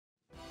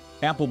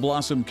Apple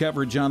Blossom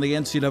coverage on the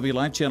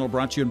NCWLIFE channel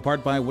brought to you in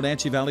part by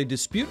Wenatchee Valley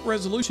Dispute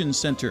Resolution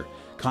Center.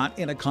 Caught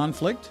in a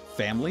conflict,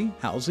 family,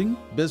 housing,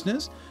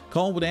 business?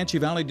 Call Wenatchee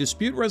Valley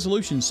Dispute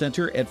Resolution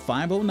Center at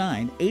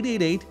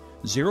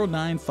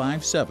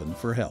 509-888-0957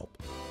 for help.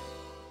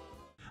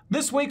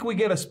 This week, we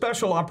get a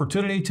special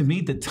opportunity to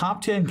meet the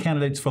top 10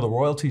 candidates for the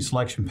Royalty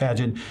Selection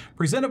Pageant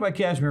presented by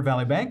Cashmere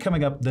Valley Bank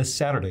coming up this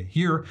Saturday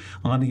here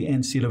on the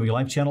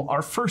NCWLIFE channel.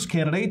 Our first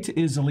candidate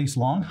is Elyse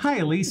Long. Hi,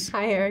 Elyse.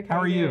 Hi, Eric. How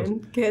are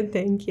you? Good,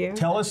 thank you.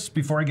 Tell us,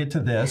 before I get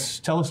to this,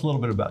 tell us a little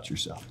bit about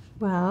yourself.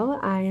 Well,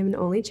 I am an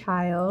only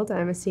child.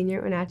 I'm a senior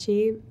at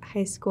Wenatchee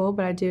High School,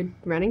 but I do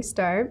running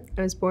start.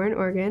 I was born in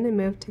Oregon and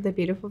moved to the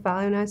beautiful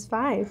Valley when I was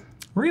 5.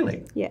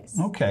 Really? Yes.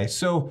 Okay,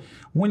 so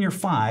when you're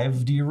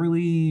 5, do you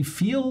really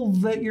feel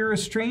that you're a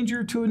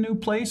stranger to a new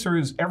place, or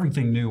is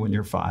everything new when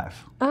you're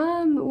 5?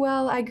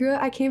 Well,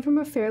 I came from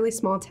a fairly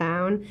small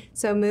town,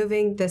 so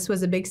this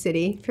was a big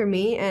city for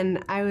me,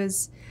 and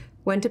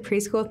went to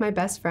preschool with my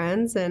best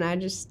friends, and I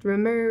just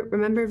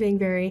remember being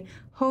very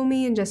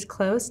homey and just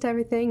close to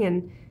everything,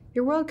 and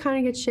your world kind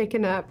of gets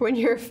shaken up when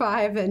you're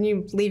 5 and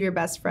you leave your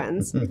best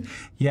friends.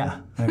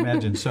 Yeah, I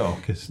imagine so,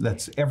 because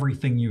that's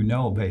everything you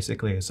know,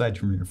 basically, aside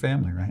from your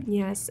family, right?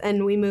 Yes,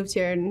 and we moved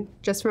here, and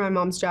just for my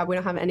mom's job, we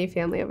don't have any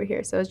family over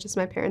here, so it's just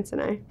my parents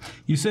and I.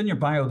 You said in your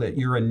bio that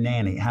you're a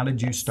nanny. How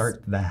did you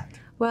start that?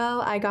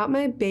 Well, I got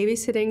my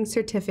babysitting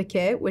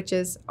certificate, which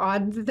is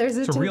odd.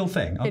 It's a real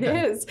thing. Okay. It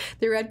is.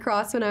 The Red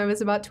Cross when I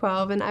was about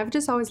 12, and I've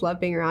just always loved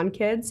being around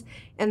kids.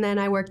 And then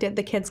I worked at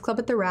the kids club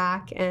at the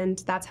Rack, and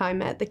that's how I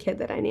met the kid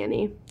that I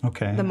nanny.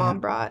 Okay. The mom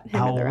brought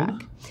him at the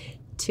Rack.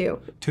 2.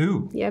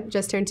 2? Yep,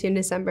 just turned 2 in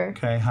December.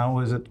 Okay, how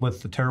is it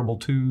with the terrible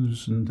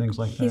 2s and things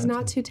like that? He's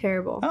not too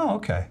terrible. Oh,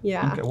 okay.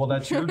 Yeah. Okay, well,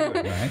 that's your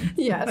doing, right?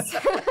 Yes.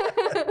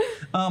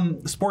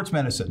 Sports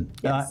medicine.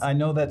 Yes. I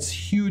know that's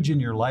huge in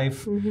your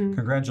life. Mm-hmm.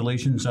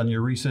 Congratulations on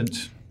your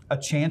recent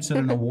chance at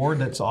an award.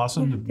 That's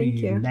awesome to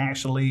be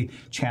nationally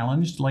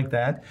challenged like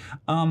that.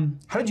 How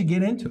did you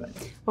get into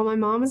it? Well, my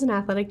mom was an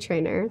athletic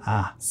trainer.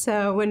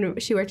 So when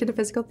she worked at a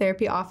physical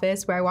therapy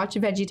office where I watched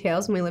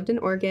VeggieTales when we lived in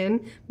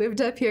Oregon,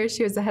 moved up here,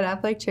 she was the head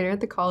athletic trainer at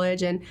the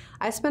college, and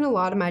I spent a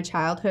lot of my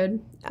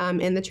childhood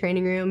in the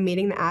training room,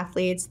 meeting the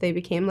athletes. They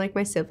became like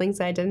my siblings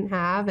I didn't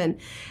have, and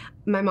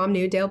my mom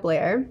knew Dale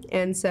Blair,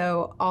 and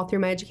so all through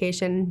my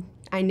education,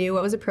 I knew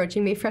what was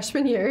approaching me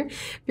freshman year,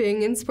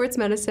 being in sports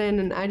medicine,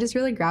 and I just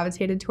really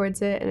gravitated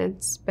towards it, and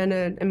it's been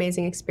an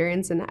amazing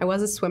experience. And I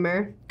was a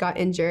swimmer, got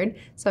injured,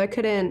 so I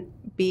couldn't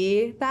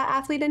be that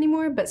athlete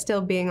anymore, but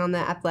still being on the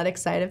athletic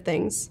side of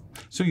things.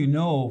 So you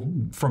know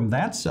from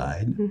that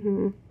side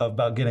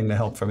about getting the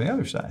help from the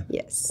other side?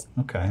 Yes.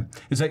 Okay.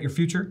 Is that your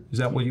future? Is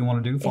that what you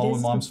want to do, follow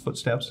in Mom's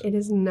footsteps? It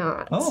is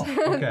not. Oh,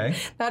 okay.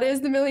 That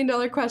is the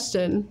million-dollar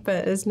question,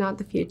 but it's not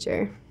the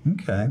future.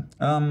 Okay.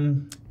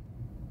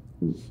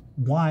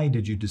 Why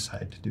did you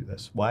decide to do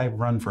this? Why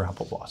run for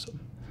Apple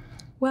Blossom?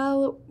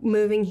 Well,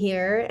 moving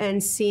here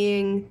and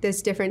seeing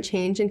this different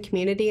change in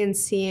community and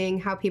seeing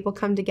how people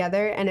come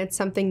together, and it's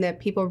something that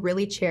people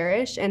really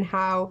cherish and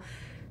how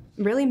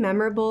really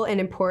memorable and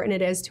important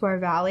it is to our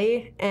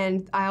valley.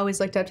 And I always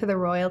looked up to the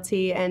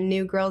royalty and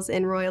new girls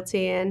in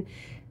royalty, and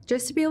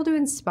just to be able to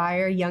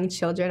inspire young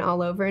children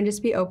all over and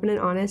just be open and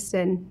honest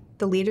and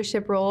the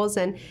leadership roles,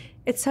 and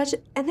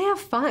and they have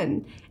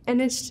fun,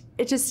 and it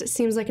just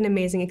seems like an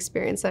amazing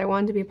experience that I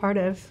wanted to be a part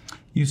of.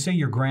 You say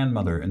your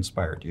grandmother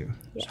inspired you.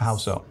 Yes. How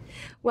so?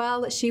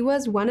 Well, she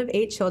was one of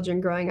 8 children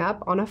growing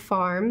up on a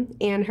farm,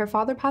 and her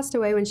father passed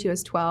away when she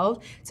was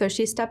 12, so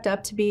she stepped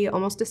up to be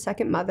almost a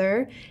second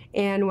mother.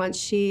 And once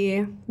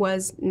she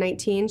was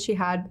 19, she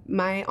had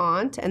my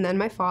aunt and then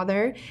my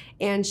father,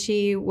 and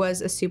she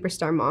was a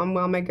superstar mom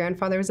while my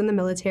grandfather was in the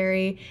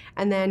military.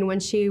 And then when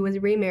she was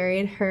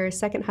remarried, her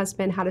second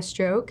husband had a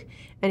stroke,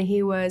 and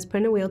he was put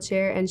in a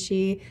wheelchair, and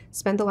she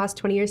spent the last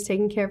 20 years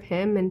taking care of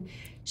him. And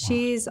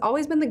she's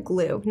always been the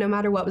glue, no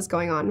matter what was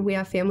going on. We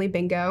have family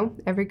bingo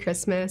every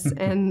Christmas,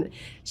 and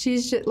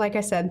she's, like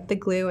I said, the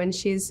glue, and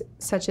she's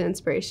such an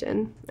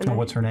inspiration. And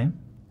what's her name?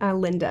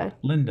 Linda.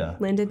 Linda.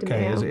 Linda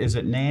DeMeo. Okay, is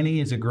it nanny?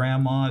 Is it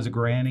grandma? Is it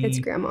granny? It's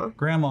grandma.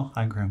 Grandma.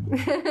 Hi, grandma.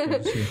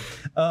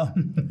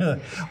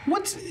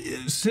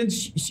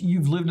 Since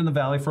you've lived in the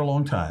Valley for a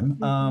long time,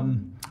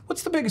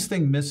 what's the biggest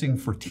thing missing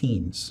for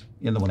teens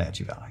in the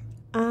Wenatchee Valley?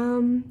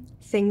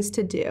 Things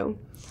to do.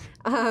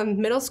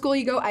 Middle school,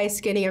 you go ice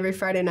skating every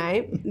Friday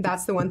night.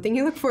 That's the one thing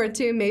you look forward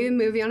to. Maybe a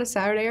movie on a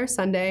Saturday or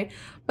Sunday.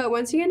 But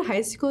once you get in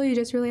high school, you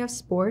just really have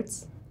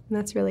sports. And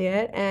that's really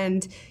it.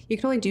 And you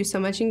can only do so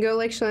much. You can go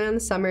Lake Chelan in the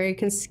summer. You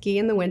can ski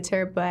in the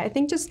winter. But I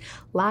think just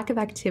lack of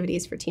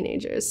activities for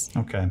teenagers.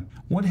 Okay.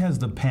 What has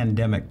the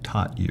pandemic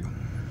taught you?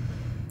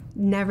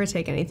 Never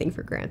take anything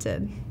for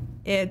granted.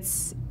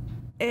 It's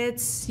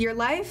your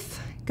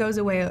life goes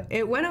away.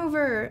 It went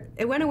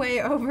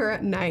away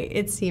overnight,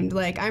 it seemed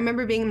like. I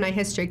remember being in my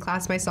history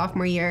class my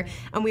sophomore year,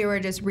 and we were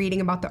just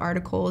reading about the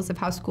articles of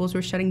how schools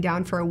were shutting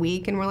down for a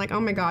week, and we're like, oh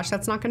my gosh,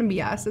 that's not going to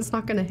be us. It's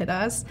not going to hit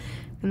us.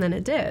 And then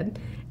it did.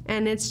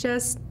 And it's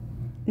just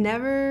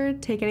never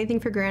take anything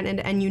for granted,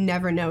 and you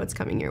never know it's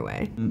coming your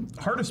way.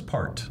 Hardest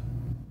part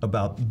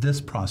about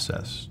this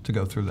process to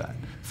go through that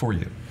for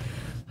you?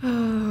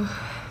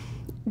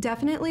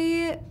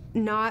 Definitely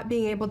not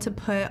being able to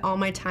put all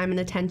my time and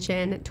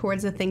attention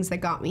towards the things that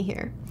got me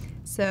here.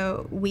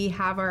 So we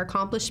have our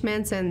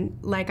accomplishments, and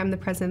like I'm the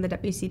president of the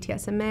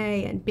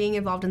WCTSMA and being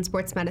involved in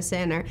sports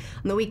medicine, or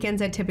on the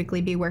weekends I'd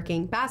typically be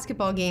working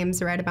basketball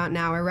games right about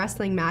now, or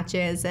wrestling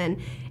matches, and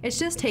it's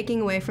just taking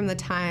time away from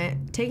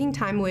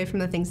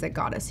the things that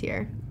got us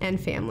here, and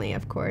family,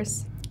 of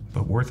course.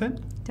 But worth it?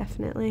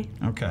 Definitely.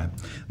 Okay.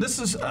 This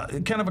is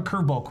kind of a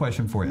curveball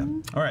question for you.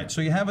 Mm-hmm. All right,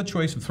 so you have a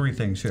choice of 3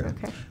 things here.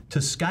 Okay. To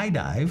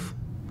skydive,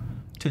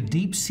 to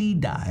deep sea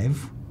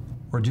dive,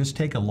 or just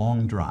take a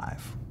long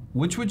drive.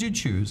 Which would you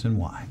choose and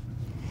why?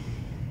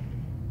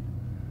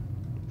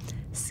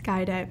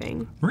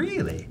 Skydiving.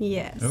 Really?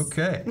 Yes.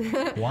 Okay.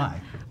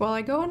 Why? Well,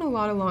 I go on a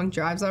lot of long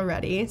drives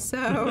already,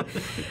 so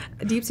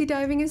deep sea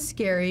diving is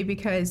scary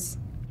because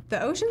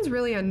the ocean's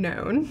really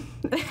unknown.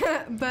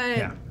 But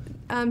yeah.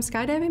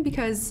 Skydiving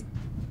because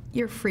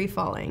you're free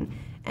falling,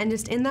 and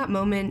just in that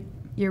moment,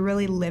 you're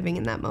really living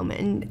in that moment.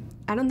 And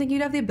I don't think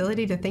you'd have the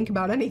ability to think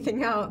about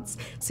anything else,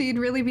 so you'd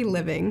really be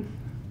living.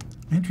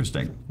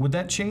 Interesting. Would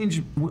that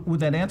change?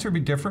 Would that answer be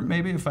different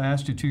maybe if I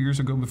asked you 2 years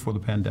ago before the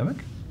pandemic?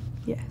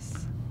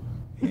 Yes.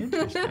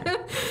 Interesting.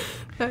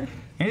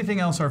 Anything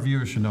else our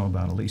viewers should know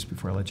about Elyse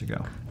before I let you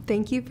go?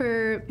 Thank you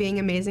for being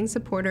amazing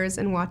supporters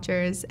and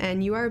watchers,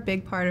 and you are a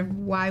big part of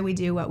why we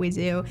do what we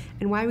do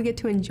and why we get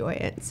to enjoy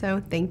it.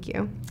 So thank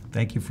you.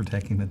 Thank you for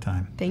taking the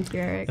time. Thank you,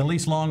 Eric.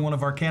 Elyse Long, one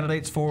of our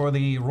candidates for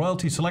the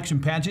Royalty Selection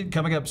Pageant,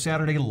 coming up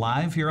Saturday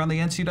live here on the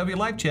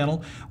NCWLIFE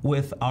channel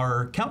with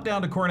our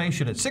countdown to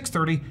coronation at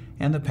 6:30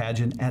 and the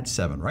pageant at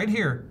 7, right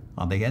here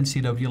on the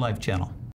NCWLIFE channel.